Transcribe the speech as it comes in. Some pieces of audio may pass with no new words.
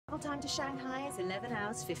Travel time to Shanghai is 11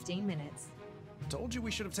 hours, 15 minutes. Told you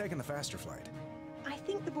we should have taken the faster flight. I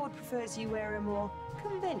think the board prefers you wear a more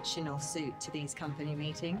conventional suit to these company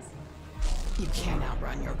meetings. You can't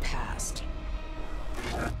outrun your past.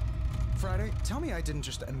 Friday, tell me I didn't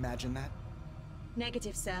just imagine that.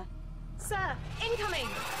 Negative, sir. Sir, incoming!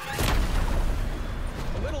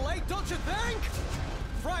 A little late, don't you think?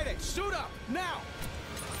 Friday, suit up, now!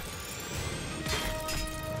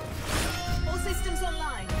 All systems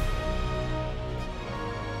online.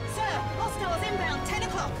 Sir, hostiles inbound, 10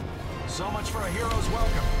 o'clock! So much for a hero's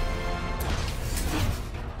welcome.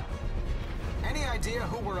 Any idea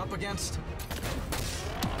who we're up against?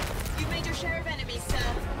 You've made your share of enemies, sir.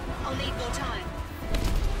 I'll need more time.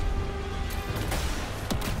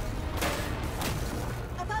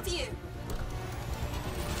 Above you!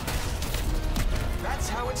 That's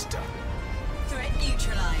how it's done. Threat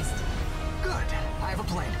neutralized. Good. I have a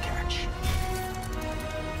plane to catch.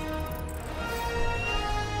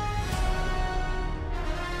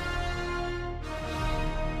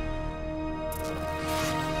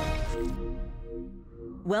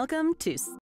 Welcome to